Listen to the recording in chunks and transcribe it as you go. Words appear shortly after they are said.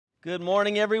Good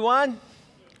morning, everyone.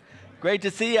 Great to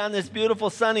see you on this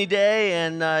beautiful sunny day.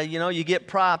 And, you get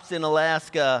props in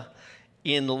Alaska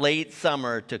in late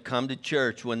summer to come to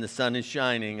church when the sun is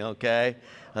shining, okay?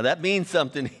 Now, that means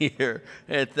something here.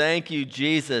 And thank you,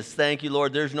 Jesus. Thank you,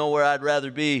 Lord. There's nowhere I'd rather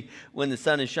be when the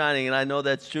sun is shining, and I know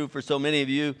that's true for so many of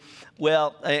you.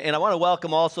 Well, and I want to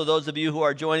welcome also those of you who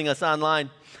are joining us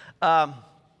online. I'm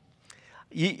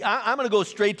going to go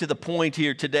straight to the point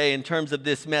here today in terms of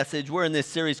this message. We're in this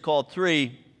series called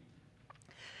 3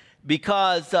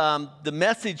 because the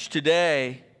message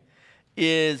today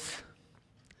is,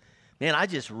 man, I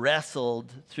just wrestled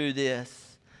through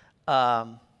this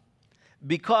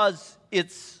because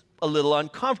it's a little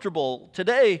uncomfortable.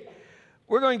 Today,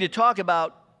 we're going to talk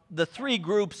about the 3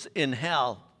 groups in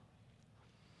hell.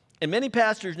 And many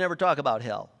pastors never talk about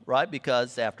hell, right?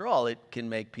 Because after all, it can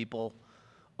make people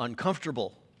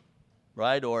uncomfortable,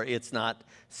 right? Or it's not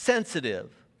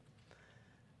sensitive.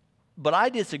 But I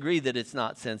disagree that it's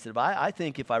not sensitive. I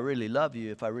think if I really love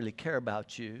you, if I really care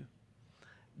about you,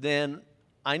 then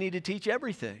I need to teach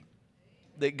everything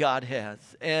that God has.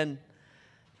 And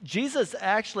Jesus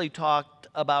actually talked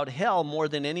about hell more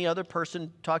than any other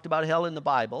person talked about hell in the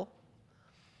Bible.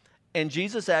 And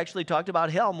Jesus actually talked about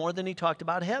hell more than he talked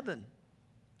about heaven.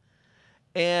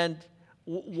 And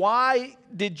why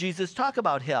did Jesus talk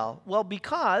about hell? Well,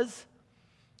 because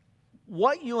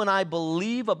what you and I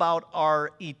believe about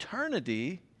our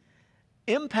eternity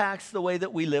impacts the way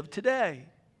that we live today.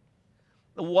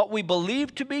 What we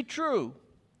believe to be true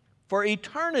for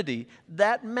eternity,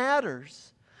 that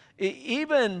matters.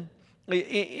 Even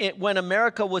when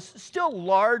America was still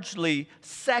largely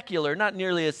secular, not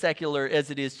nearly as secular as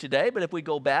it is today, but if we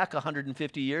go back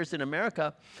 150 years in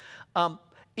America,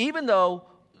 even though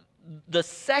the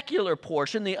secular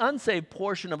portion, the unsaved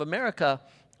portion of America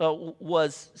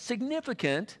was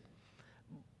significant,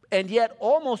 and yet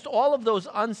almost all of those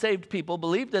unsaved people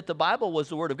believed that the Bible was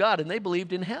the Word of God, and they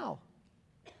believed in hell.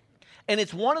 And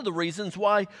it's one of the reasons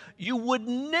why you would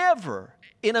never,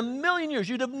 in a million years,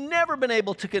 you'd have never been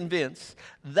able to convince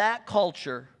that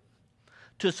culture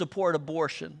to support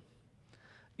abortion.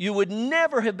 You would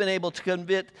never have been able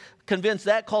to convince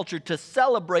that culture to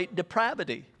celebrate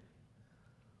depravity,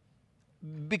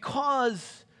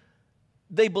 because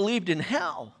they believed in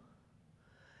hell.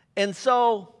 And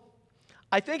so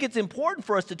I think it's important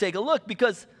for us to take a look,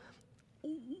 because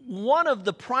one of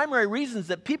the primary reasons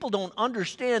that people don't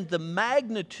understand the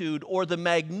magnitude or the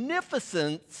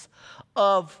magnificence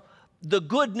of the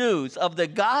good news of the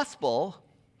gospel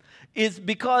is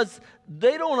because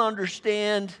they don't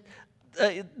understand,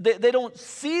 they don't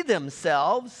see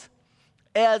themselves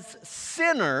as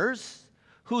sinners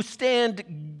who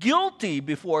stand guilty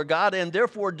before God and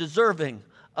therefore deserving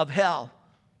of hell.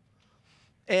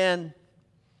 And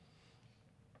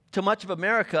to much of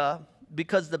America,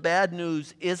 because the bad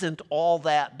news isn't all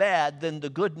that bad, then the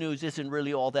good news isn't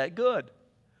really all that good.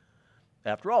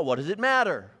 After all, what does it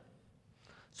matter?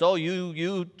 So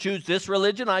you choose this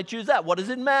religion, I choose that. What does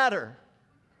it matter?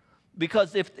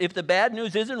 Because if the bad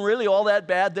news isn't really all that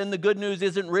bad, then the good news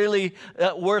isn't really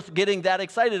worth getting that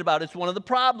excited about. It's one of the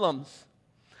problems.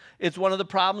 It's one of the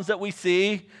problems that we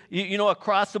see,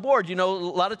 across the board. A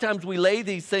lot of times we lay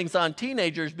these things on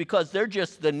teenagers because they're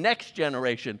just the next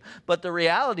generation. But the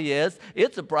reality is,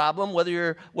 it's a problem whether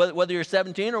you're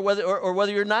 17 or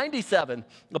whether you're 97.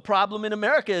 The problem in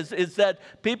America is that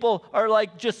people are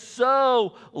like just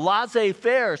so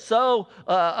laissez-faire, so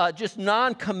just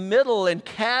non-committal and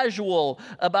casual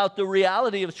about the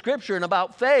reality of Scripture and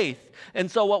about faith.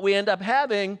 And so what we end up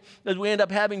having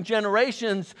is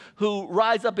generations who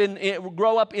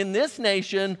grow up in this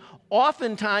nation,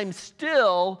 oftentimes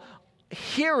still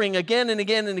hearing again and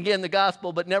again and again the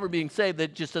gospel, but never being saved.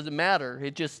 That just doesn't matter.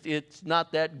 It's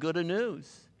not that good a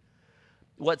news.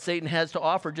 What Satan has to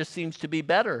offer just seems to be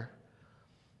better.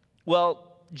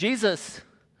 Well, Jesus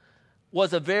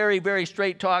was a very, very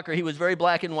straight talker. He was very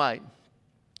black and white.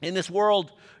 In this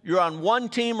world, you're on one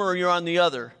team or you're on the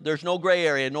other. There's no gray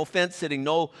area, no fence sitting,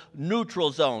 no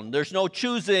neutral zone. There's no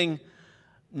choosing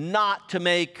not to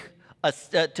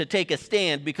take a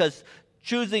stand, because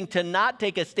choosing to not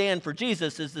take a stand for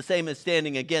Jesus is the same as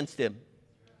standing against him.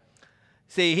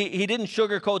 See, he didn't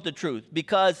sugarcoat the truth.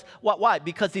 Because, why?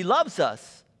 Because he loves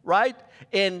us, right?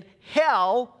 And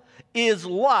hell is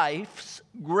life's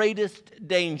greatest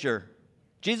danger.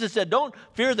 Jesus said, don't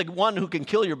fear the one who can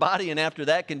kill your body and after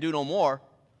that can do no more.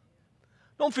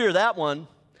 Don't fear that one.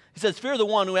 He says, fear the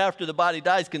one who after the body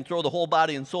dies can throw the whole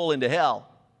body and soul into hell.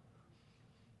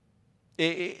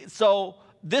 So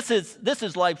this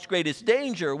is life's greatest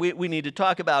danger. We need to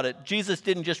talk about it. Jesus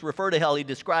didn't just refer to hell, he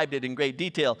described it in great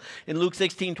detail. In Luke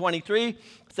 16:23, it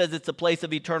says it's a place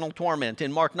of eternal torment.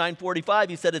 In Mark 9:45,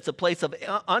 he said it's a place of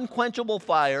unquenchable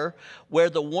fire where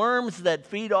the worms that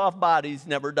feed off bodies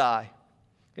never die.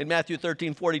 In Matthew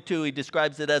 13:42, he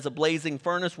describes it as a blazing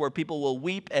furnace where people will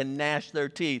weep and gnash their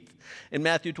teeth. In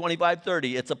Matthew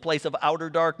 25:30, it's a place of outer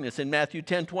darkness. In Matthew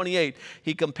 10:28,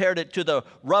 he compared it to the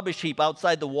rubbish heap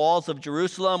outside the walls of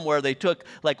Jerusalem where they took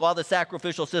like all the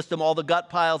sacrificial system, all the gut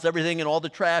piles, everything, and all the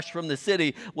trash from the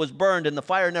city was burned and the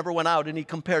fire never went out, and he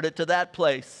compared it to that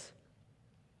place.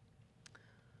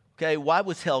 Okay, why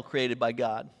was hell created by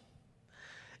God?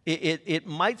 It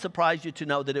might surprise you to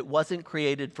know that it wasn't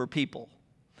created for people.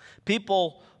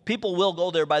 People will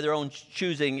go there by their own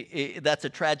choosing. That's a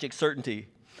tragic certainty.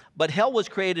 But hell was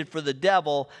created for the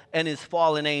devil and his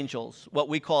fallen angels, what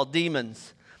we call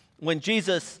demons. When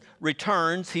Jesus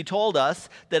returns, he told us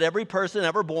that every person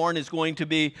ever born is going to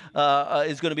be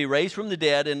raised from the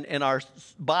dead, and our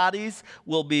bodies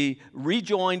will be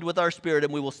rejoined with our spirit,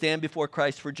 and we will stand before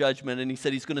Christ for judgment. And he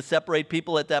said he's going to separate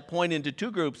people at that point into two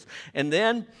groups. And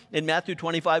then in Matthew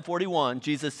 25:41,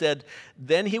 Jesus said,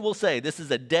 then he will say, this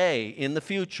is a day in the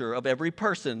future of every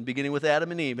person, beginning with Adam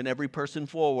and Eve, and every person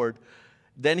forward.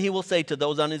 Then he will say to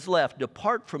those on his left,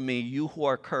 depart from me, you who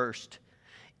are cursed,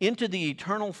 into the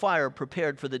eternal fire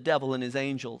prepared for the devil and his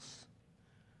angels.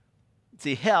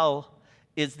 See, hell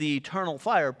is the eternal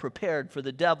fire prepared for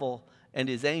the devil and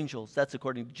his angels. That's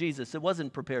according to Jesus. It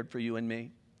wasn't prepared for you and me.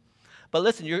 But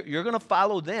listen, you're going to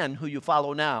follow then who you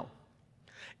follow now.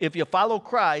 If you follow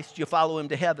Christ, you follow him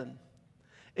to heaven.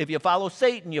 If you follow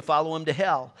Satan, you follow him to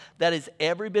hell. That is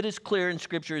every bit as clear in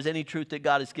Scripture as any truth that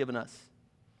God has given us.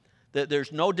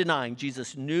 There's no denying.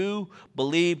 Jesus knew,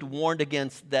 believed, warned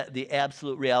against the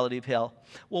absolute reality of hell.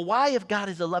 Well, why, if God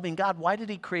is a loving God, why did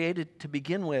he create it to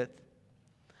begin with?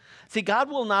 See, God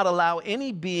will not allow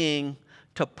any being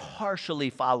to partially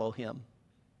follow him.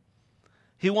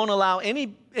 He won't allow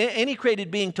any created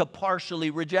being to partially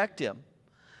reject him.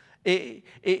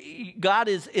 God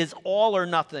is all or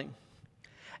nothing.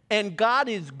 And God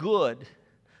is good.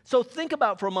 So think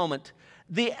about for a moment.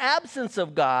 The absence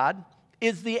of God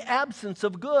is the absence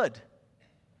of good.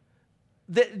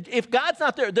 If God's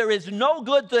not there, there is no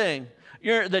good thing.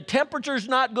 The temperature's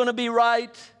not going to be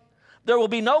right. There will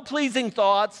be no pleasing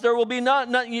thoughts. There will be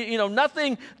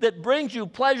nothing that brings you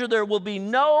pleasure. There will be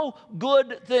no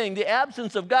good thing. The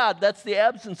absence of God, that's the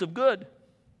absence of good.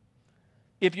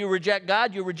 If you reject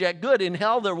God, you reject good. In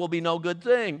hell, there will be no good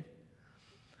thing.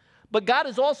 But God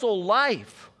is also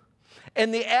life.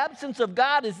 And the absence of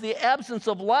God is the absence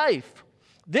of life.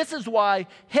 This is why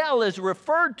hell is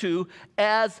referred to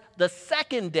as the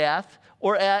second death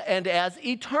and as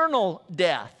eternal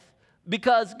death.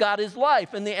 Because God is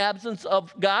life, and the absence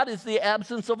of God is the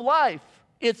absence of life.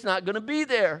 It's not going to be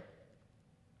there.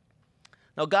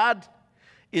 Now, God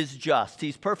is just.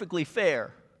 He's perfectly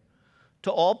fair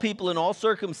to all people in all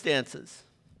circumstances.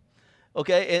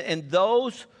 Okay? And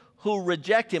those who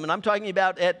reject him, and I'm talking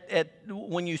about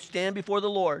when you stand before the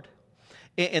Lord,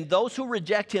 and those who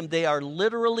reject him, they are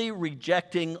literally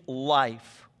rejecting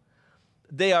life.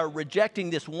 They are rejecting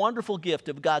this wonderful gift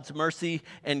of God's mercy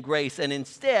and grace and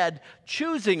instead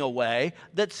choosing a way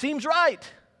that seems right,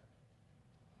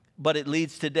 but it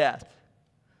leads to death.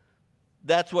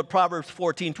 That's what Proverbs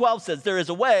 14:12 says. There is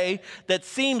a way that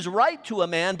seems right to a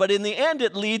man, but in the end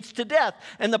it leads to death.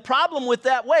 And the problem with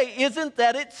that way isn't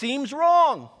that it seems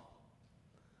wrong.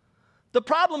 The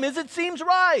problem is it seems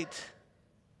right.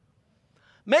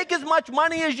 Make as much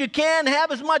money as you can,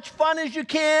 have as much fun as you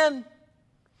can.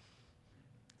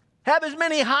 Have as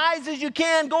many highs as you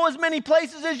can, go as many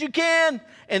places as you can,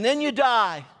 and then you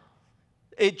die.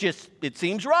 It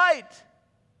seems right.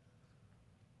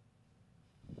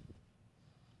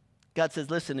 God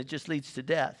says, listen, it just leads to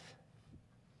death.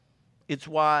 It's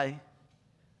why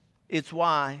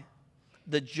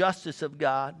the justice of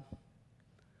God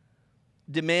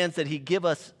demands that he give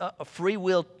us a free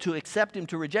will to accept him,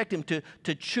 to reject him,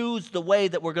 to choose the way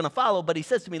that we're going to follow. But he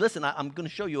says to me, listen, I'm going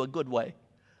to show you a good way.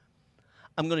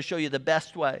 I'm going to show you the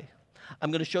best way.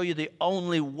 I'm going to show you the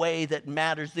only way that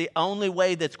matters, the only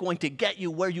way that's going to get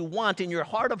you where you want in your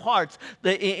heart of hearts,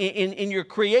 in your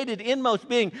created inmost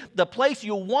being, the place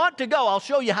you want to go. I'll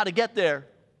show you how to get there.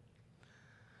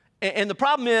 And the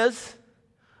problem is,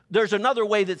 there's another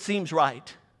way that seems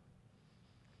right.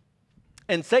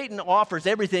 And Satan offers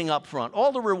everything up front.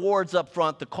 All the rewards up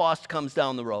front, the cost comes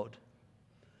down the road.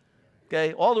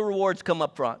 Okay? All the rewards come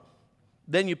up front.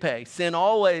 Then you pay. Sin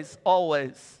always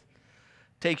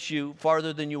takes you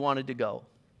farther than you wanted to go.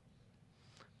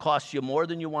 Costs you more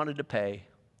than you wanted to pay.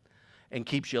 and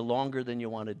keeps you longer than you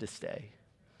wanted to stay.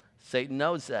 Satan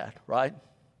knows that, right?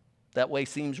 That way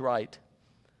seems right.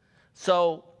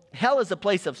 So hell is a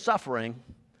place of suffering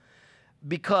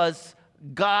because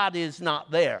God is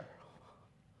not there.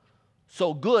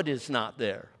 So good is not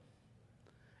there.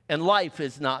 And life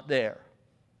is not there.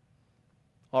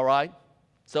 All right?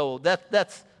 So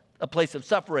that's a place of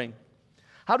suffering.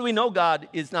 How do we know God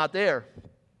is not there?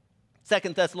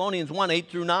 2 Thessalonians 1, 8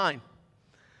 through 9.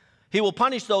 He will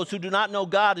punish those who do not know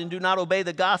God and do not obey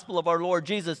the gospel of our Lord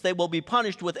Jesus. They will be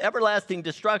punished with everlasting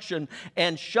destruction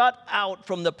and shut out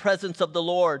from the presence of the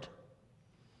Lord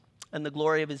and the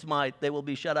glory of his might. They will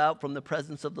be shut out from the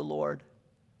presence of the Lord.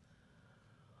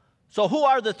 So who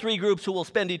are the three groups who will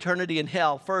spend eternity in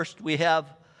hell? First, we have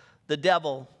the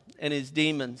devil and his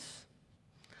demons.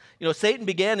 You know, Satan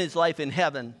began his life in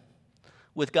heaven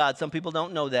with God. Some people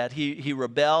don't know that. He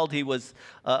rebelled. He was,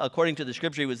 according to the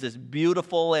scripture, he was this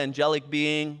beautiful angelic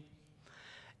being.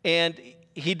 And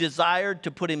he desired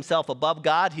to put himself above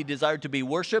God. He desired to be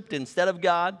worshiped instead of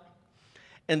God.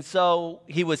 And so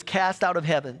he was cast out of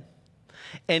heaven.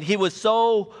 And he was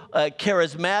so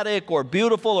charismatic or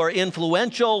beautiful or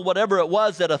influential, whatever it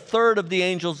was, that a third of the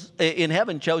angels in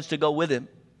heaven chose to go with him.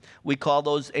 We call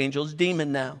those angels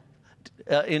demon now.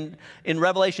 In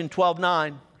Revelation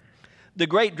 12:9, the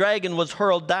great dragon was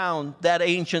hurled down, that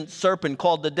ancient serpent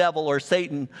called the devil or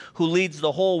Satan, who leads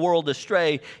the whole world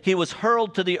astray. He was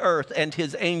hurled to the earth and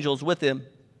his angels with him.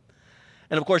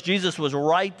 And of course, Jesus was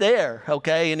right there,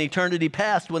 okay, in eternity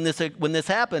past when this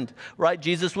happened, right?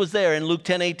 Jesus was there. In Luke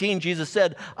 10:18, Jesus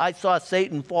said, I saw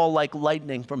Satan fall like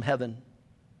lightning from heaven.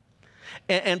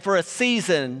 And for a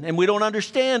season, and we don't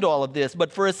understand all of this,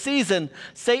 but for a season,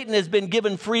 Satan has been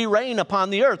given free reign upon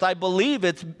the earth. I believe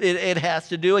it has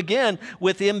to do, again,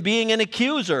 with him being an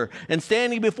accuser and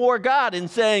standing before God and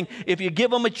saying, if you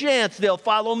give them a chance, they'll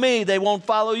follow me, they won't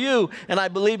follow you. And I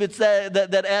believe it's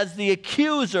that as the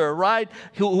accuser, right,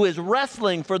 who is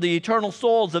wrestling for the eternal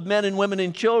souls of men and women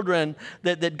and children,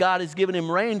 that God has given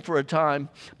him reign for a time,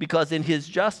 because in his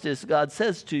justice, God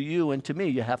says to you and to me,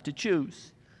 you have to choose.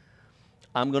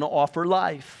 I'm going to offer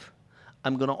life.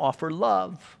 I'm going to offer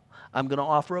love. I'm going to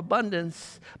offer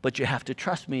abundance. But you have to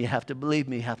trust me. You have to believe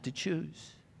me. You have to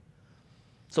choose.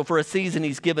 So for a season,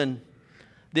 he's given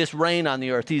this reign on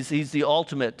the earth. He's the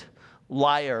ultimate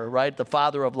liar, right? The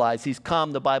father of lies. He's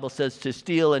come, the Bible says, to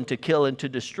steal and to kill and to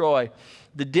destroy.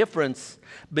 The difference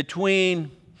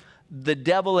between the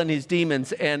devil and his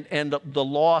demons and the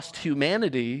lost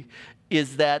humanity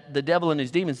is that the devil and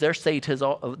his demons, their fate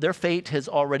has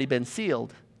already been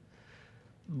sealed.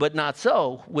 But not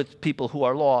so with people who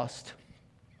are lost.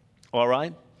 All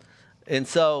right? And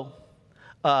so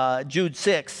Jude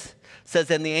 6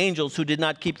 says, and the angels who did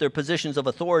not keep their positions of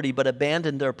authority but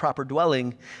abandoned their proper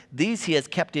dwelling, these he has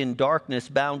kept in darkness,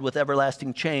 bound with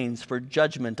everlasting chains for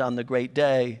judgment on the great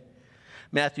day.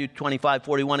 Matthew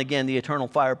 25:41, again, the eternal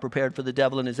fire prepared for the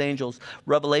devil and his angels.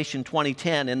 Revelation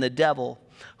 20:10, and the devil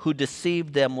who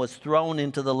deceived them was thrown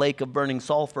into the lake of burning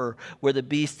sulfur, where the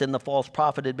beast and the false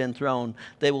prophet had been thrown.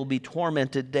 They will be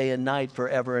tormented day and night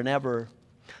forever and ever.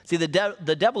 See, the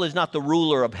devil is not the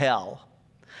ruler of hell.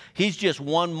 He's just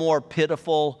one more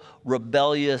pitiful,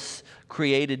 rebellious,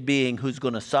 created being who's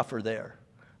going to suffer there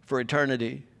for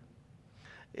eternity.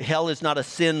 Hell is not a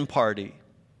sin party.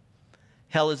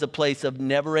 Hell is a place of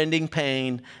never-ending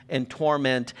pain and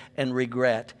torment and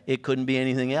regret. It couldn't be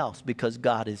anything else because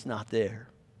God is not there.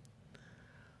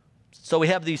 So we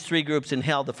have these three groups in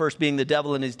hell, the first being the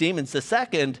devil and his demons. The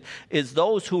second is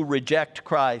those who reject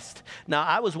Christ. Now,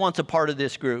 I was once a part of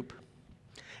this group,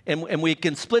 and we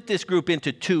can split this group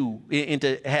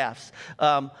into halves.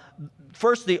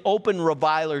 First, the open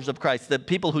revilers of Christ, the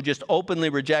people who just openly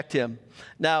reject him.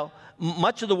 Now,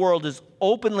 much of the world is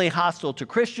openly hostile to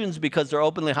Christians because they're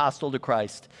openly hostile to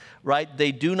Christ, right?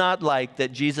 They do not like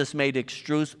that Jesus made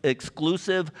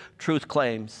exclusive truth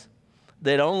claims.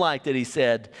 They don't like that he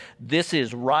said, this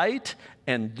is right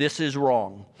and this is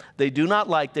wrong. They do not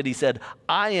like that he said,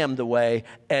 I am the way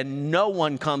and no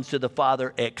one comes to the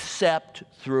Father except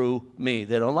through me.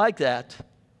 They don't like that.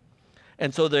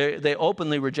 And so they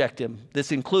openly reject him.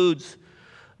 This includes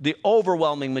the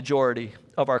overwhelming majority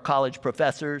of our college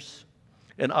professors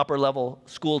and upper-level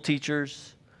school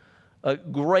teachers, a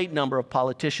great number of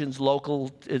politicians, local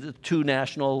to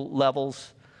national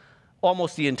levels,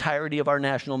 almost the entirety of our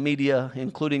national media,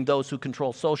 including those who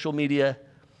control social media,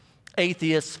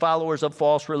 atheists, followers of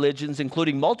false religions,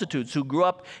 including multitudes who grew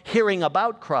up hearing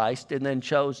about Christ and then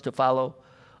chose to follow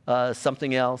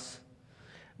something else.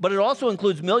 But it also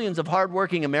includes millions of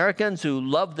hardworking Americans who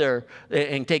love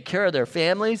and take care of their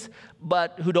families,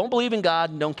 but who don't believe in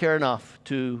God and don't care enough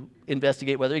to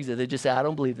investigate whether he exists. They just say, I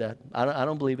don't believe that. I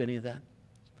don't believe any of that.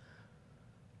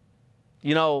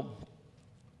 You know,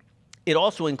 it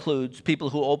also includes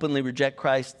people who openly reject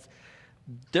Christ.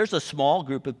 There's a small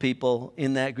group of people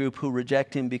in that group who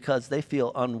reject him because they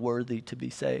feel unworthy to be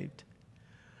saved.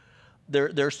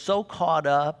 They're so caught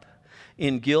up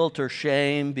in guilt or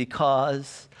shame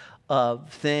because of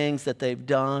things that they've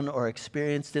done or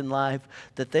experienced in life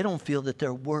that they don't feel that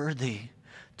they're worthy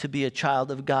to be a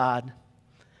child of God.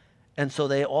 And so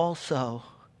they also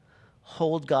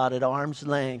hold God at arm's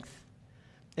length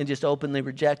and just openly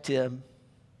reject him.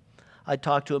 I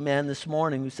talked to a man this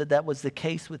morning who said that was the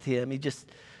case with him.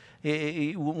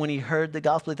 When he heard the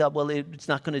gospel, he thought, well, it's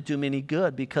not going to do me any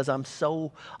good because I'm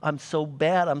so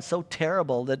bad, I'm so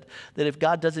terrible that if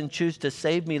God doesn't choose to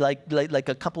save me like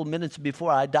a couple minutes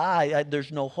before I die,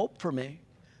 there's no hope for me.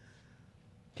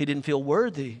 He didn't feel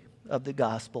worthy of the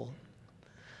gospel,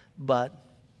 but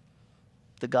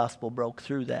the gospel broke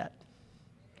through that,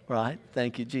 right?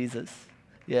 Thank you, Jesus.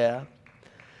 Yeah.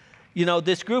 You know,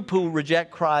 this group who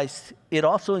reject Christ, it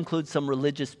also includes some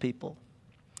religious people.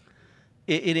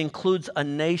 It includes a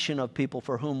nation of people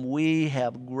for whom we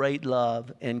have great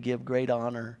love and give great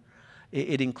honor.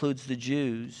 It includes the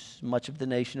Jews, much of the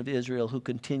nation of Israel, who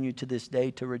continue to this day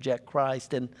to reject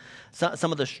Christ. And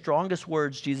some of the strongest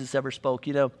words Jesus ever spoke.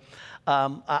 You know,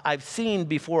 I've seen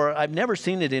before, I've never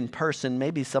seen it in person.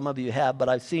 Maybe some of you have, but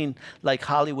I've seen like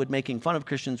Hollywood making fun of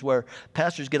Christians where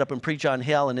pastors get up and preach on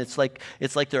hell, and it's like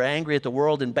they're angry at the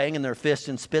world and banging their fists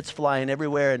and spit's flying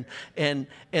everywhere. And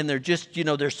they're just, you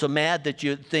know, they're so mad that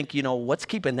you think, you know, what's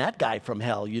keeping that guy from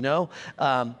hell, you know?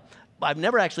 I've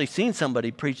never actually seen somebody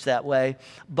preach that way,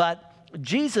 but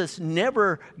Jesus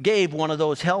never gave one of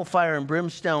those hellfire and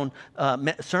brimstone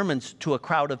sermons to a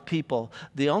crowd of people.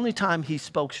 The only time he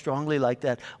spoke strongly like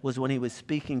that was when he was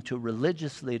speaking to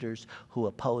religious leaders who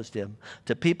opposed him,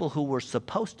 to people who were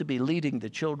supposed to be leading the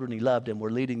children he loved and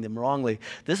were leading them wrongly.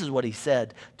 This is what he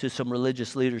said to some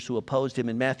religious leaders who opposed him.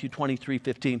 In Matthew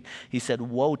 23:15, he said,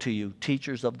 "Woe to you,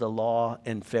 teachers of the law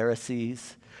and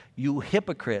Pharisees, you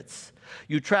hypocrites!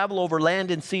 You travel over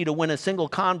land and sea to win a single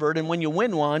convert, and when you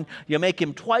win one, you make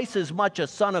him twice as much a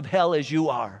son of hell as you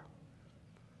are."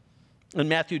 In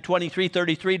Matthew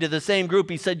 23:33, to the same group,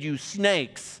 he said, "You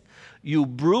snakes, you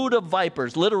brood of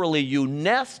vipers," literally, you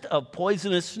nest of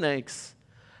poisonous snakes,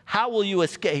 "how will you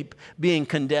escape being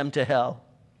condemned to hell?"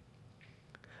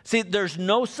 See, there's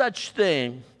no such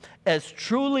thing as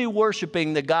truly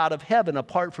worshiping the God of heaven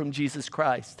apart from Jesus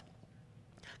Christ.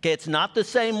 Okay, it's not the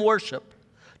same worship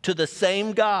to the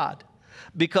same God,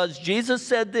 because Jesus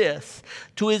said this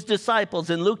to his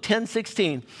disciples in Luke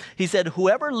 10:16. He said,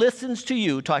 "Whoever listens to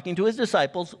you," talking to his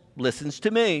disciples, "listens to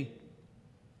me."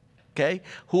 Okay?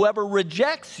 "Whoever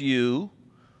rejects you,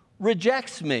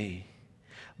 rejects me.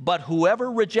 But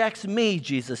whoever rejects me,"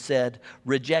 Jesus said,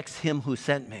 "rejects him who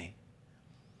sent me."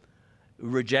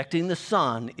 Rejecting the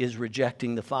Son is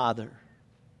rejecting the Father.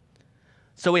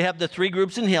 So we have the three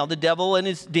groups in hell, the devil and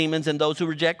his demons and those who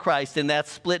reject Christ, and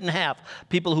that's split in half.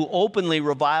 People who openly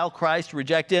revile Christ,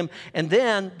 reject him, and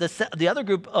then the other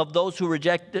group of those who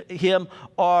reject him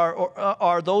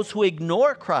are those who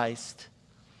ignore Christ.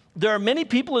 There are many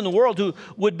people in the world who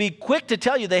would be quick to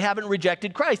tell you they haven't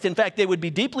rejected Christ. In fact, they would be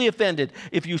deeply offended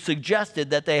if you suggested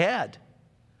that they had.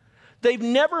 They've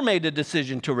never made a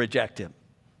decision to reject him.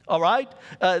 All right?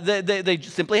 They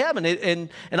simply haven't. And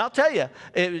I'll tell you,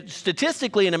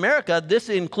 statistically in America, this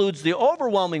includes the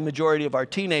overwhelming majority of our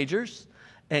teenagers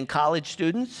and college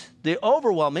students, the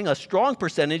overwhelming, a strong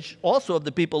percentage also of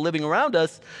the people living around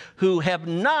us who have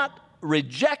not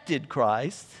rejected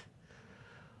Christ.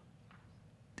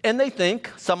 And they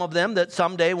think, some of them, that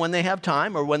someday when they have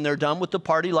time or when they're done with the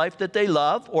party life that they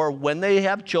love or when they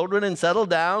have children and settle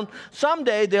down,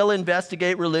 someday they'll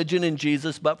investigate religion and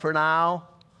Jesus, but for now,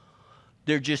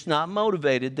 they're just not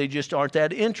motivated. They just aren't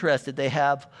that interested. They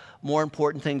have more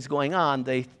important things going on,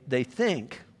 they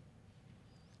think.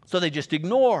 So they just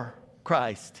ignore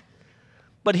Christ.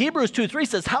 But Hebrews 2:3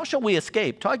 says, "How shall we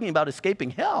escape?" Talking about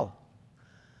escaping hell.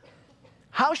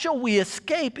 How shall we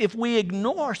escape if we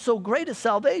ignore so great a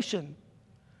salvation?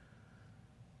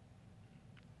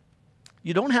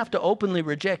 You don't have to openly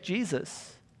reject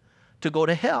Jesus to go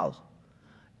to hell.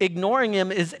 Ignoring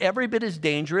him is every bit as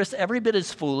dangerous, every bit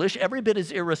as foolish, every bit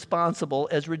as irresponsible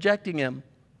as rejecting him.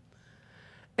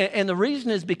 And the reason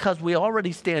is because we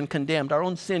already stand condemned. Our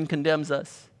own sin condemns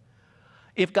us.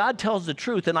 If God tells the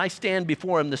truth and I stand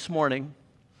before him this morning,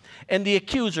 and the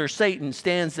accuser, Satan,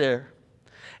 stands there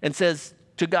and says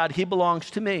to God, he belongs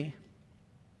to me.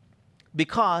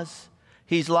 because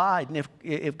he's lied. And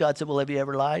if God said, well, have you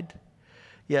ever lied?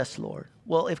 Yes, Lord.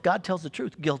 Well, if God tells the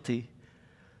truth, guilty.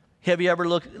 Have you ever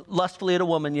looked lustfully at a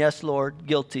woman? Yes, Lord.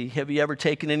 Guilty. Have you ever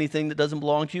taken anything that doesn't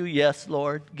belong to you? Yes,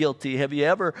 Lord. Guilty. Have you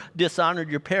ever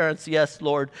dishonored your parents? Yes,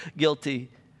 Lord.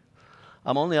 Guilty.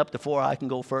 I'm only up to 4. I can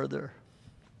go further.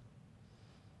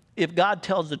 If God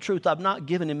tells the truth, I've not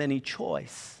given him any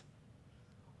choice.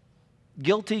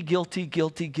 Guilty, guilty,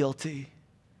 guilty, guilty.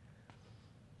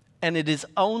 And it is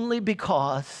only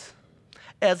because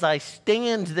as I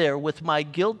stand there with my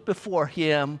guilt before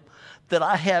him that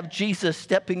I have Jesus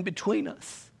stepping between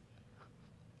us.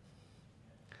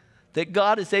 That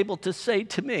God is able to say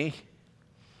to me,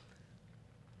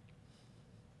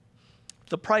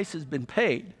 the price has been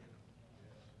paid.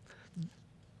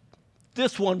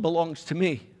 This one belongs to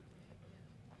me.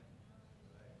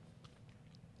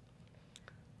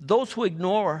 Those who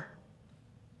ignore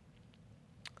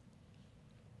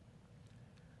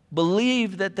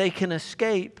believe that they can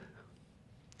escape.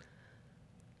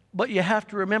 But you have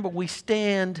to remember, we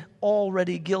stand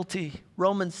already guilty.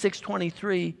 Romans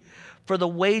 6:23, for the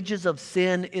wages of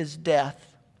sin is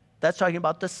death. That's talking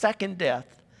about the second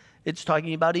death. It's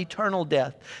talking about eternal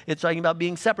death. It's talking about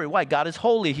being separated. Why? God is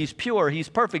holy. He's pure. He's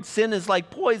perfect. Sin is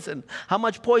like poison. How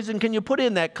much poison can you put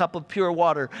in that cup of pure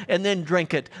water and then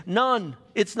drink it? None.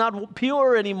 It's not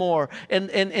pure anymore. And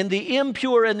the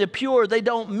impure and the pure, they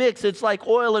don't mix. It's like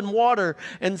oil and water.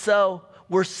 And so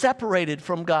we're separated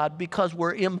from God because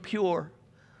we're impure,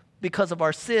 because of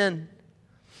our sin.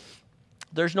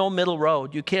 There's no middle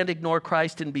road. You can't ignore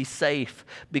Christ and be safe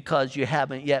because you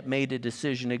haven't yet made a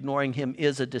decision. Ignoring him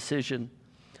is a decision.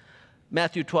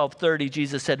 Matthew 12:30,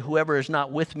 Jesus said, whoever is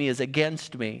not with me is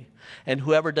against me, and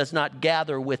whoever does not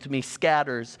gather with me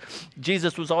scatters.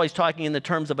 Jesus was always talking in the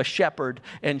terms of a shepherd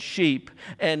and sheep,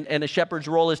 and a shepherd's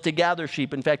role is to gather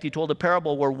sheep. In fact, he told a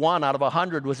parable where 1 out of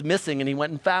 100 was missing, and he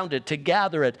went and found it to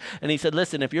gather it. And he said,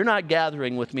 listen, if you're not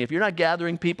gathering with me, if you're not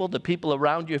gathering people, the people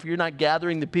around you, if you're not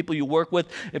gathering the people you work with,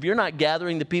 if you're not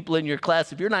gathering the people in your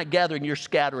class, if you're not gathering, you're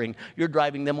scattering. You're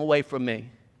driving them away from me.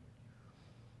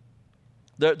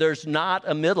 There's not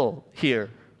a middle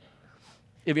here.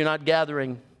 If you're not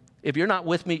gathering, if you're not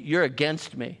with me, you're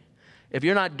against me. If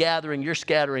you're not gathering, you're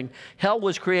scattering. Hell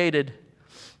was created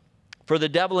for the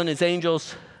devil and his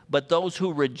angels, but those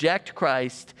who reject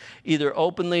Christ, either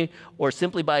openly or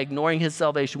simply by ignoring his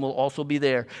salvation, will also be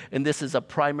there. And this is a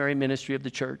primary ministry of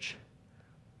the church.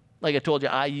 Like I told you,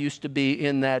 I used to be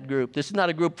in that group. This is not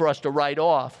a group for us to write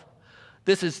off.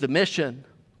 This is the mission.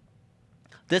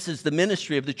 This is the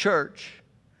ministry of the church.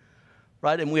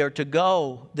 Right? And we are to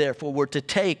go, therefore, we're to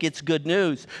take. It's good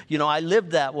news. You know, I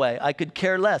lived that way. I could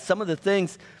care less. Some of the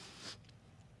things,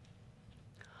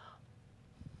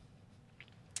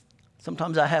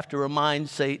 sometimes I have to remind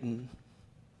Satan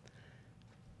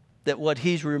that what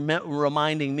he's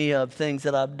reminding me of, things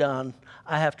that I've done,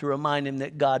 I have to remind him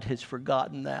that God has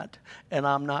forgotten that, and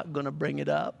I'm not going to bring it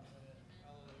up.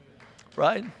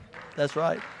 Right? That's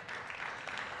right.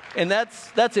 And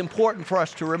that's important for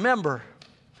us to remember.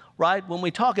 Right? When we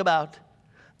talk about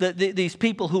these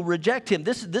people who reject him,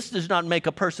 this does not make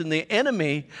a person the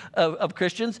enemy of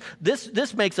Christians.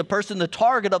 This makes a person the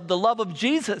target of the love of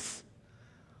Jesus.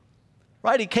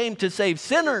 Right? He came to save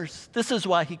sinners. This is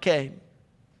why he came.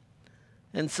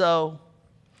 And so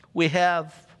we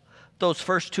have those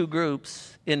first two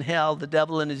groups in hell, the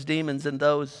devil and his demons, and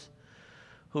those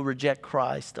who reject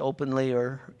Christ openly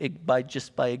or by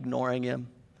ignoring him.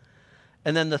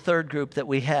 And then the third group that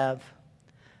we have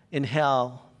in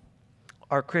hell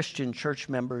are Christian church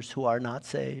members who are not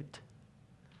saved.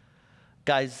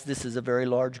 Guys, this is a very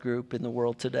large group in the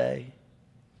world today.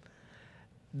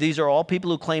 These are all people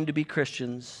who claim to be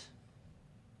Christians,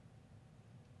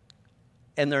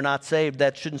 and they're not saved.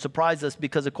 That shouldn't surprise us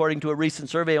because according to a recent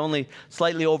survey, only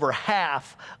slightly over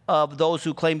half of those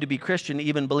who claim to be Christian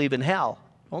even believe in hell.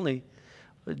 Only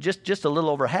just a little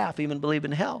over half even believe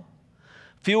in hell.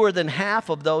 Fewer than half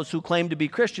of those who claim to be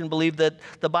Christian believe that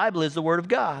the Bible is the Word of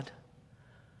God.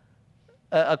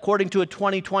 According to a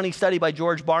 2020 study by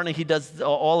George Barna,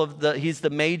 he's the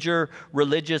major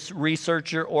religious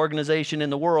researcher organization in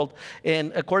the world.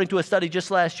 And according to a study just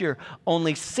last year,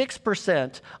 only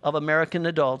 6% of American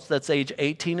adults, that's age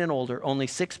 18 and older, only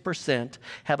 6%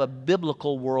 have a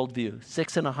biblical worldview.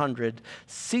 6 in 100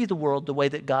 see the world the way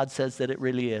that God says that it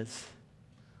really is.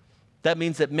 That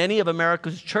means that many of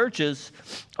America's churches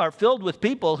are filled with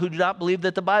people who do not believe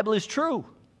that the Bible is true.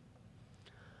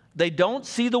 They don't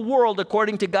see the world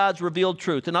according to God's revealed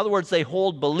truth. In other words, they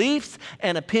hold beliefs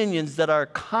and opinions that are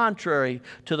contrary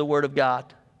to the Word of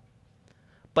God.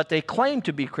 But they claim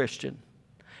to be Christian.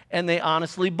 and they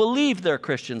honestly believe they're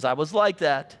Christians. I was like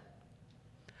that.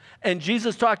 And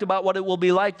Jesus talked about what it will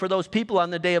be like for those people on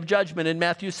the day of judgment in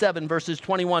Matthew 7, verses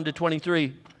 21 to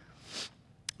 23.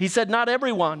 He said, "Not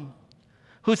everyone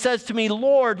who says to me,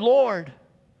 'Lord, Lord,'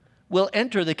 will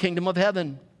enter the kingdom of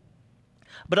heaven,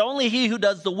 but only he who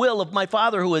does the will of my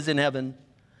Father who is in heaven.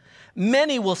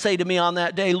 Many will say to me on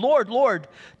that day, 'Lord, Lord,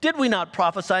 did we not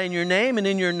prophesy in your name, and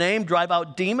in your name drive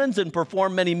out demons and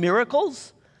perform many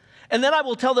miracles?' And then I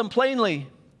will tell them plainly,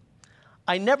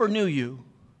 'I never knew you.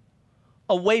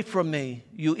 Away from me,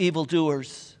 you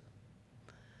evildoers.'"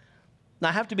 Now,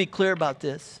 I have to be clear about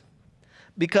this,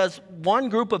 because one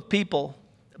group of people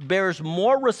bears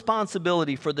more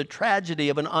responsibility for the tragedy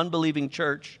of an unbelieving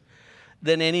church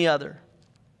than any other,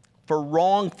 for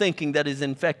wrong thinking that has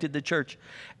infected the church,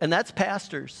 and that's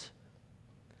pastors.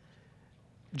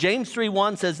 James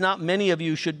 3:1 says, "Not many of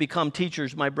you should become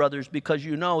teachers, my brothers, because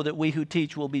you know that we who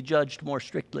teach will be judged more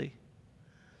strictly."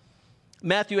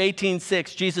 Matthew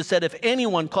 18:6, Jesus said, "If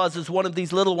anyone causes one of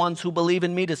these little ones who believe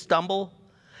in me to stumble,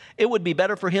 it would be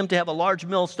better for him to have a large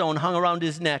millstone hung around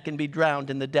his neck and be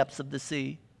drowned in the depths of the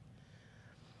sea."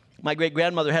 My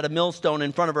great-grandmother had a millstone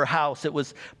in front of her house. It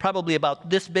was probably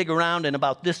about this big around and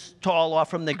about this tall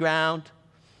off from the ground.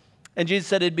 And Jesus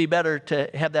said it'd be better to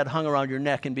have that hung around your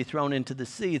neck and be thrown into the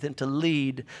sea than to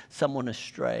lead someone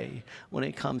astray when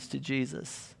it comes to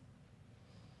Jesus.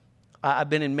 I've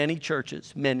been in many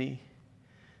churches, many,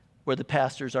 where the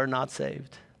pastors are not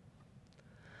saved.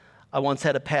 I once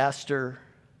had a pastor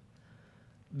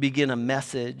begin a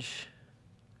message.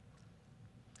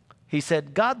 He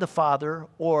said, "God the Father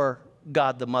or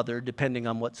God the Mother," depending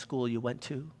on what school you went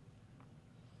to.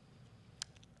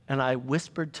 And I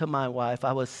whispered to my wife,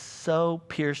 I was so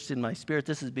pierced in my spirit.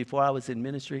 This is before I was in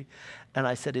ministry. And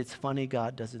I said, "It's funny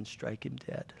God doesn't strike him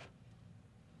dead."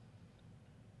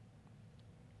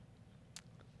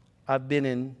 I've been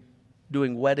in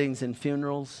doing weddings and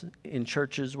funerals in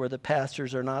churches where the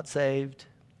pastors are not saved.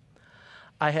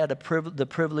 I had the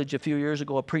privilege a few years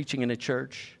ago of preaching in a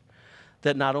church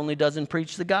that not only doesn't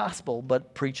preach the gospel,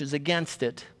 but preaches against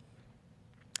it.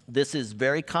 This is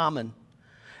very common.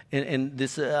 And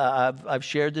this, I've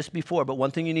shared this before, but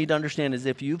one thing you need to understand is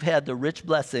if you've had the rich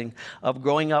blessing of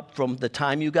growing up from the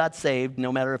time you got saved,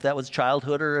 no matter if that was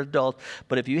childhood or adult,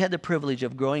 but if you had the privilege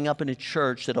of growing up in a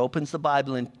church that opens the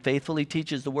Bible and faithfully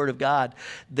teaches the Word of God,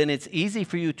 then it's easy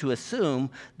for you to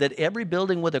assume that every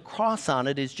building with a cross on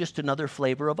it is just another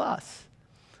flavor of us.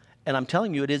 And I'm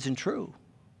telling you, it isn't true.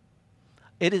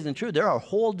 It isn't true. There are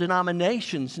whole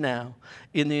denominations now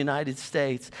in the United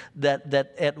States that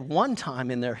at one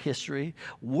time in their history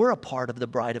were a part of the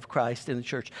bride of Christ in the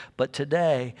church, but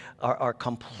today are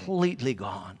completely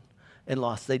gone and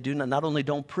lost. They do not only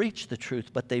don't preach the truth,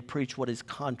 but they preach what is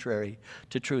contrary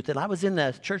to truth. And I was in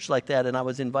a church like that, and I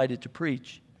was invited to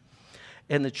preach.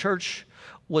 And the church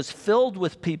was filled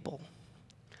with people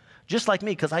just like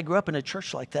me, because I grew up in a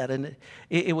church like that. And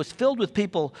it was filled with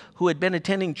people who had been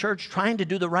attending church trying to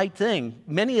do the right thing.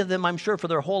 Many of them, I'm sure, for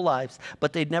their whole lives,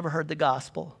 but they'd never heard the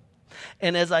gospel.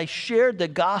 And as I shared the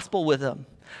gospel with them,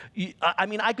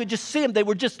 I could just see them. They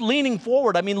were just leaning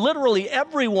forward. Literally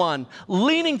everyone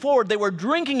leaning forward. They were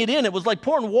drinking it in. It was like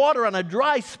pouring water on a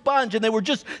dry sponge, and they were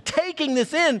just taking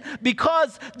this in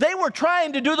because they were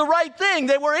trying to do the right thing.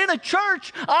 They were in a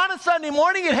church on a Sunday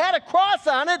morning. It had a cross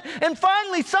on it, and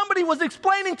finally somebody was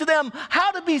explaining to them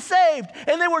how to be saved,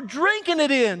 and they were drinking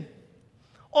it in.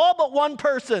 All but one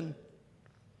person.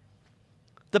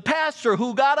 The pastor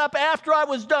who got up after I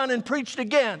was done and preached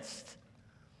against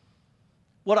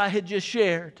what I had just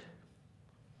shared.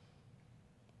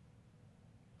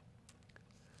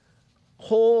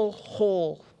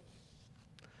 Whole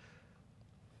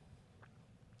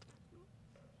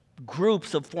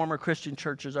groups of former Christian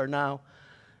churches are now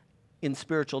in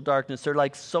spiritual darkness. They're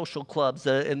like social clubs,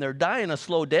 and they're dying a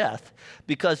slow death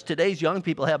because today's young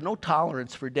people have no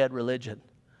tolerance for dead religion.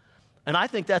 And I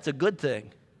think that's a good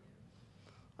thing.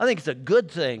 I think it's a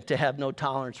good thing to have no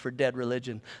tolerance for dead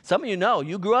religion. Some of you know,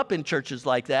 you grew up in churches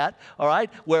like that, all right,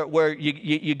 where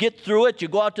you get through it, you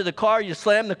go out to the car, you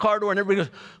slam the car door, and everybody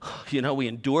goes, oh, we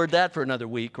endured that for another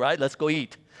week, right? Let's go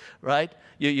eat, right?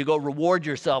 You go reward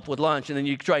yourself with lunch, and then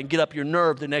you try and get up your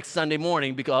nerve the next Sunday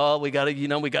morning because, we got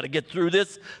to get through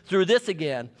this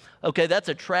again. Okay, that's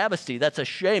a travesty. That's a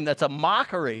shame. That's a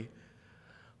mockery,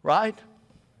 right?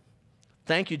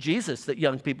 Thank you, Jesus, that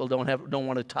young people don't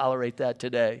want to tolerate that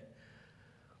today.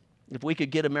 If we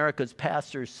could get America's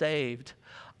pastors saved,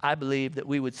 I believe that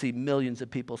we would see millions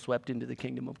of people swept into the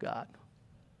kingdom of God.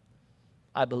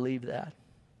 I believe that.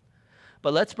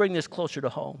 But let's bring this closer to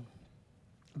home.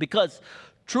 Because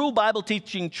True Bible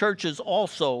teaching churches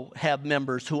also have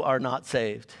members who are not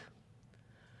saved.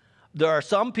 There are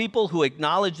some people who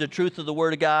acknowledge the truth of the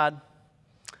Word of God.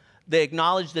 They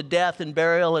acknowledge the death and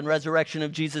burial and resurrection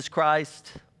of Jesus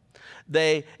Christ.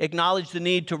 They acknowledge the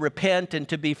need to repent and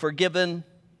to be forgiven.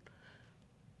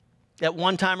 At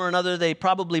one time or another, they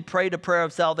probably prayed a prayer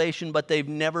of salvation, but they've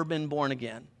never been born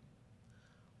again.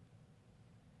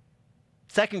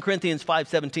 2 Corinthians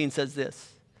 5:17 says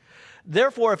this,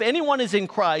 "Therefore, if anyone is in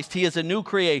Christ, he is a new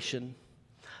creation.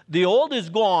 The old is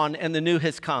gone and the new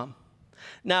has come."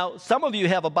 Now, some of you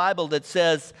have a Bible that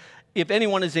says, if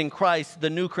anyone is in Christ, the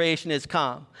new creation has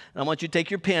come. And I want you to take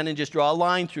your pen and just draw a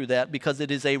line through that, because it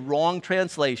is a wrong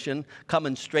translation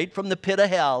coming straight from the pit of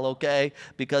hell, okay?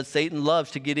 Because Satan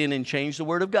loves to get in and change the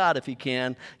Word of God if he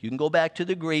can. You can go back to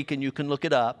the Greek and you can look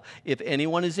it up. If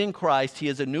anyone is in Christ, he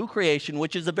is a new creation,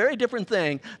 which is a very different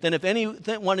thing than if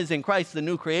anyone is in Christ, the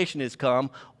new creation has come,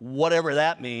 whatever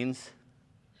that means,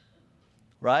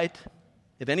 right?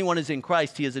 If anyone is in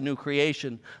Christ, he is a new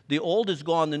creation. The old is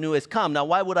gone, the new has come. Now,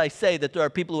 why would I say that there are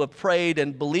people who have prayed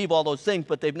and believe all those things,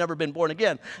 but they've never been born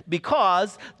again?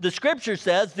 Because the Scripture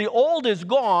says the old is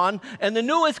gone and the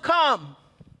new has come.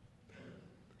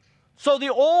 So the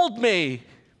old me,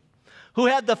 who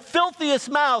had the filthiest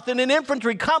mouth in an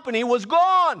infantry company, was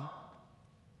gone.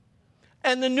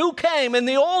 And the new came, and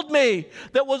the old me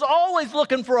that was always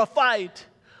looking for a fight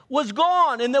was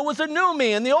gone, and there was a new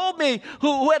me. And the old me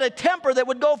who had a temper that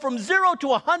would go from 0 to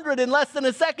 100 in less than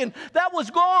a second, that was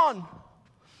gone.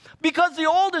 Because the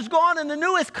old is gone and the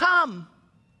new has come.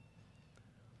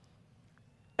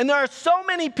 And there are so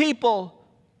many people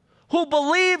who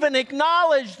believe and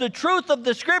acknowledge the truth of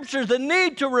the Scriptures, the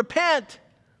need to repent.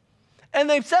 And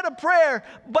they've said a prayer,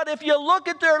 but if you look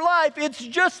at their life, it's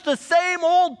just the same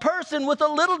old person with a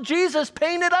little Jesus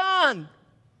painted on.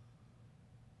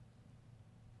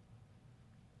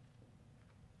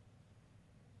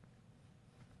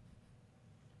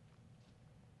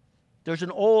 There's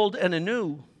an old and a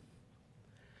new.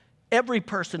 Every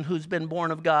person who's been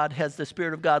born of God has the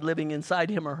Spirit of God living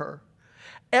inside him or her.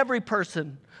 Every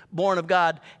person born of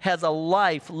God has a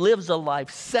life, lives a life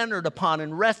centered upon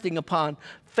and resting upon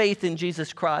faith in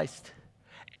Jesus Christ.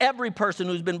 Every person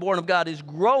who's been born of God is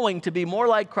growing to be more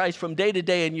like Christ from day to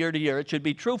day and year to year. It should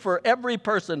be true for every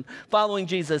person following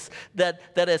Jesus that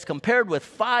as compared with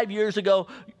 5 years ago,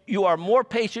 you are more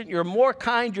patient, you're more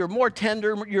kind, you're more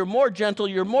tender, you're more gentle,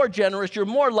 you're more generous, you're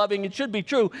more loving. It should be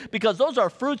true because those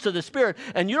are fruits of the Spirit,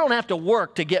 and you don't have to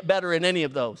work to get better in any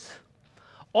of those.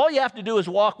 All you have to do is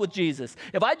walk with Jesus.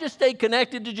 If I just stay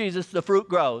connected to Jesus, the fruit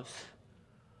grows.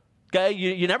 Okay?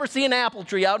 You never see an apple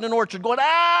tree out in an orchard going,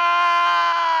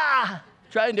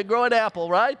 trying to grow an apple,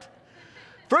 right?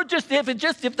 Fruit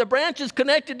if the branch is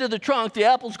connected to the trunk, the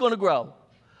apple's going to grow.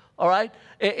 All right?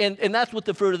 And that's what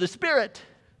the fruit of the Spirit.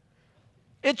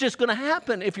 It's just going to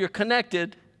happen if you're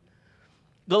connected.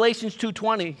 Galatians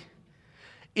 2:20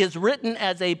 is written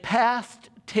as a past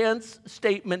tense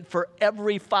statement for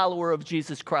every follower of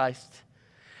Jesus Christ.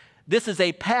 This is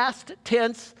a past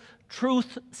tense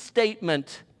truth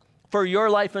statement for your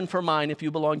life and for mine if you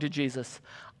belong to Jesus.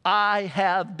 I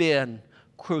have been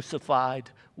crucified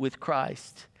with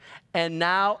Christ. And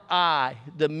now I,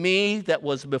 the me that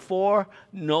was before,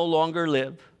 no longer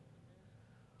live.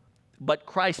 But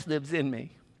Christ lives in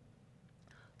me.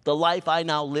 The life I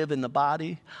now live in the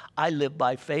body, I live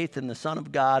by faith in the Son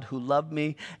of God who loved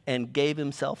me and gave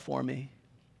himself for me.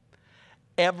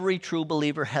 Every true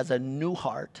believer has a new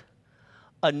heart,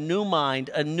 a new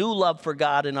mind, a new love for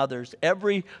God and others.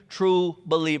 Every true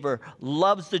believer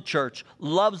loves the church,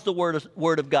 loves the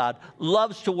word of God,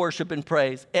 loves to worship and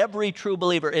praise. Every true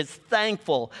believer is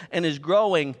thankful and is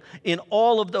growing in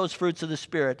all of those fruits of the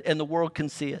Spirit, and the world can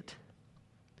see it.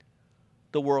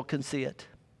 The world can see it.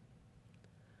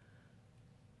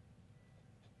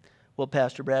 Well,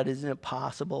 Pastor Brad, isn't it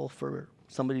possible for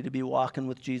somebody to be walking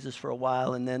with Jesus for a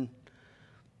while and then,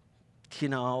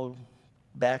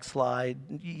 backslide?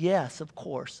 Yes, of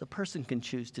course. A person can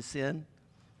choose to sin.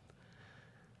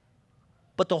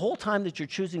 But the whole time that you're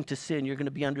choosing to sin, you're going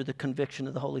to be under the conviction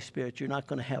of the Holy Spirit. You're not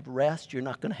going to have rest. You're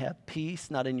not going to have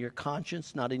peace, not in your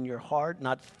conscience, not in your heart,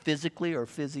 not physically or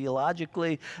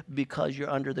physiologically, because you're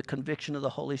under the conviction of the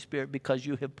Holy Spirit, because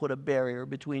you have put a barrier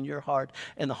between your heart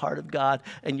and the heart of God,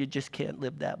 and you just can't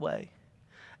live that way.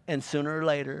 And sooner or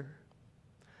later,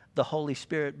 the Holy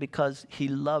Spirit, because he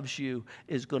loves you,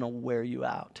 is going to wear you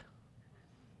out.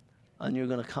 And you're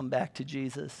going to come back to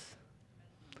Jesus.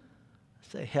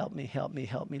 Say, help me,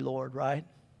 Lord, right?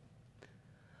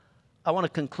 I want to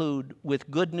conclude with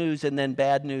good news and then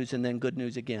bad news and then good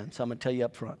news again. So I'm going to tell you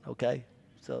up front, okay?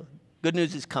 So good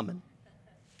news is coming,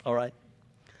 all right?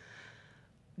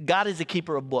 God is a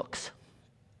keeper of books.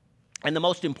 And the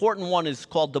most important one is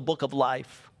called the Book of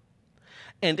Life.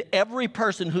 And every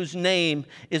person whose name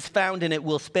is found in it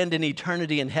will spend an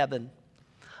eternity in heaven,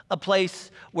 a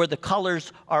place where the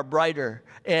colors are brighter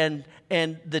and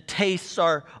the tastes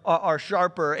are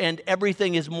sharper and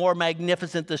everything is more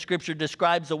magnificent. The scripture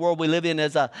describes the world we live in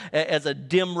as a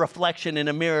dim reflection in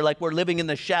a mirror, like we're living in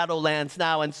the shadowlands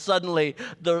now, and suddenly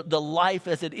the life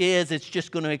as it is, it's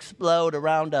just going to explode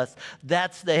around us.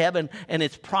 That's the heaven, and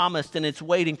it's promised, and it's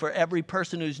waiting for every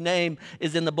person whose name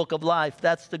is in the book of life.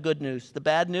 That's the good news. The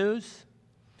bad news?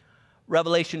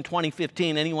 Revelation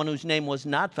 20:15, anyone whose name was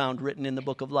not found written in the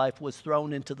book of life was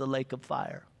thrown into the lake of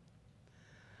fire.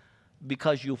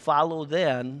 Because you follow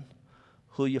then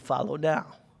who you follow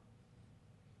now.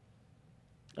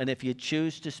 And if you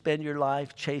choose to spend your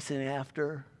life chasing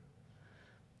after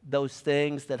those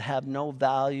things that have no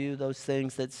value, those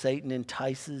things that Satan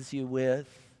entices you with,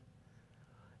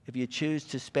 if you choose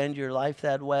to spend your life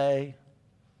that way,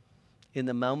 in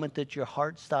the moment that your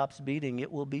heart stops beating,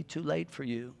 it will be too late for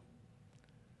you.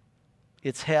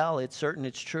 It's hell, it's certain,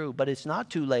 it's true, but it's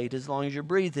not too late as long as you're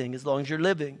breathing, as long as you're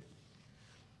living.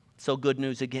 So good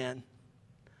news again.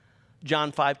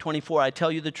 John 5:24, I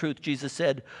tell you the truth, Jesus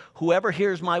said, whoever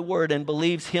hears my word and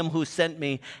believes him who sent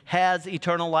me has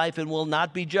eternal life and will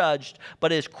not be judged,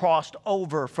 but is crossed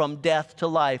over from death to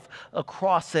life. A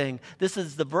crossing. This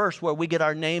is the verse where we get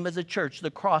our name as a church, the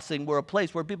crossing. We're a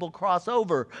place where people cross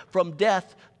over from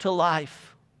death to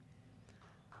life.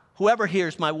 Whoever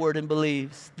hears my word and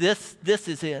believes, this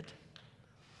is it.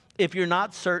 If you're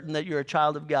not certain that you're a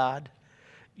child of God,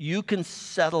 you can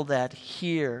settle that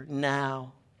here,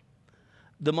 now.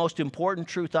 The most important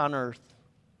truth on earth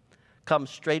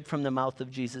comes straight from the mouth of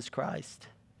Jesus Christ.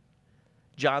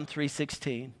 John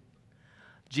 3:16.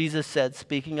 Jesus said,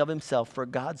 speaking of himself, for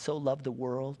God so loved the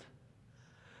world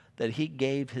that he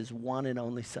gave his one and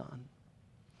only Son,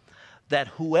 that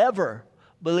whoever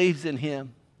believes in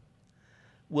him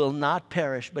will not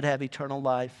perish but have eternal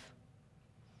life.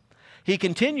 He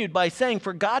continued by saying,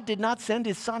 for God did not send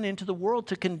his Son into the world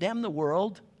to condemn the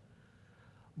world,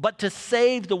 but to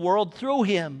save the world through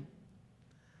him.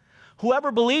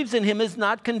 Whoever believes in him is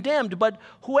not condemned, but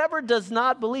whoever does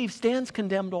not believe stands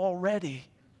condemned already.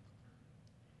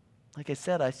 Like I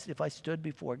said, if I stood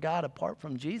before God apart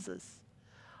from Jesus,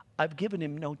 I've given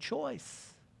him no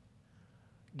choice.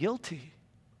 Guilty,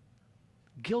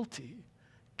 guilty,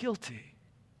 guilty.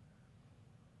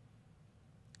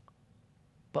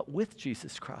 But with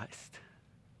Jesus Christ,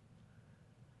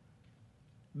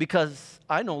 because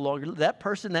I no longer, that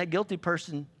person, that guilty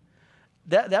person,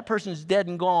 that person's dead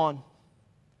and gone.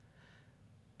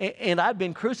 And I've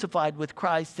been crucified with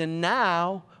Christ, and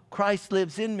now Christ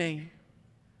lives in me.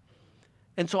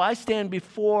 And so I stand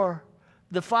before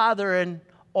the Father, and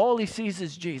all he sees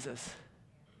is Jesus.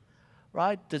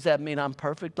 Right? Does that mean I'm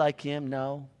perfect like him?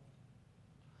 No.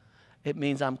 It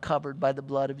means I'm covered by the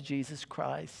blood of Jesus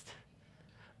Christ,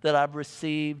 that I've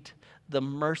received the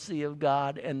mercy of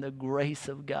God and the grace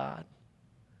of God.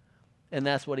 And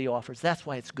that's what he offers. That's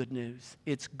why it's good news.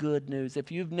 It's good news.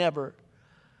 If you've never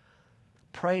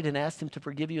prayed and asked him to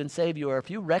forgive you and save you, or if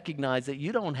you recognize that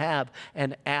you don't have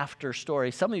an after story.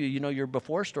 Some of you, you know your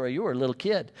before story. You were a little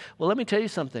kid. Well, let me tell you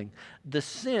something. The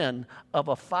sin of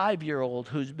a 5-year-old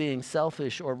who's being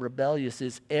selfish or rebellious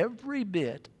is every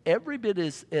bit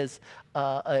as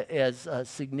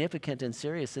significant and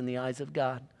serious in the eyes of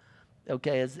God.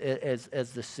 Okay, as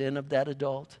the sin of that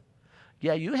adult.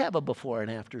 Yeah, you have a before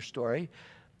and after story,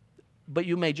 but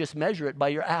you may just measure it by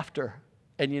your after.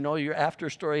 And you know your after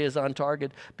story is on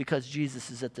target because Jesus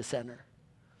is at the center.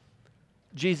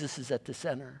 Jesus is at the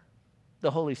center. The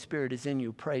Holy Spirit is in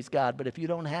you, praise God. But if you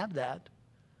don't have that,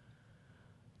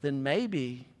 then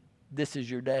maybe this is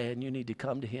your day and you need to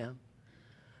come to him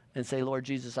and say, Lord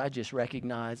Jesus, I just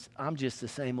recognize I'm just the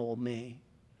same old me.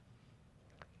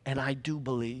 And I do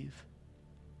believe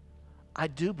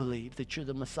that you're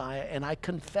the Messiah, and I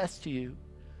confess to you,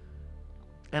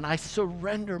 and I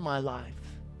surrender my life.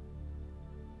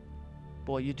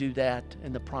 Boy, you do that,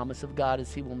 and the promise of God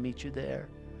is he will meet you there,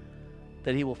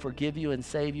 that he will forgive you and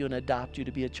save you and adopt you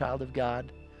to be a child of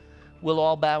God. We'll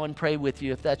all bow and pray with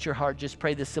you. If that's your heart, just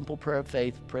pray this simple prayer of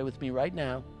faith. Pray with me right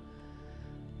now.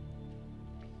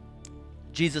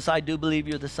 Jesus, I do believe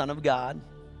you're the Son of God.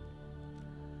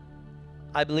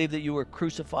 I believe that you were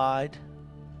crucified,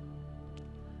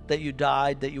 that you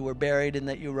died, that you were buried, and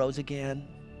that you rose again.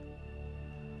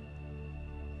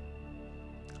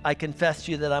 I confess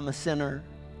to you that I'm a sinner.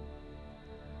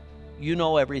 You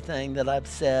know everything that I've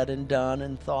said and done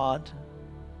and thought.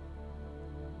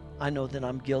 I know that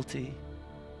I'm guilty.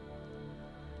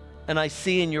 And I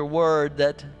see in your word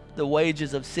that the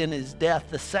wages of sin is death,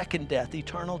 the second death,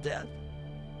 eternal death.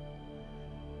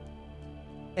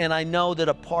 And I know that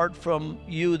apart from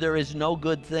you, there is no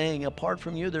good thing. Apart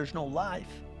from you, there's no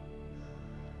life.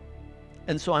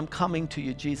 And so I'm coming to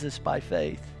you, Jesus, by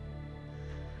faith,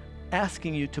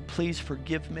 asking you to please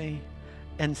forgive me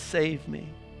and save me.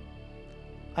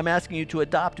 I'm asking you to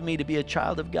adopt me to be a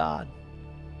child of God.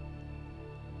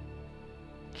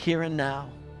 Here and now,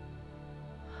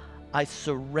 I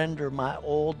surrender my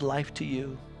old life to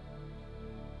you.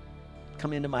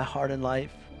 Come into my heart and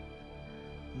life.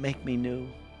 Make me new.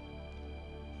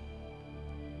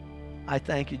 I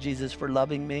thank you, Jesus, for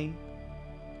loving me.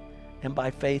 And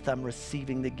by faith, I'm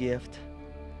receiving the gift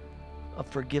of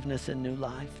forgiveness and new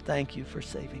life. Thank you for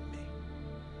saving me.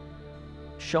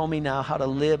 Show me now how to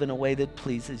live in a way that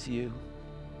pleases you.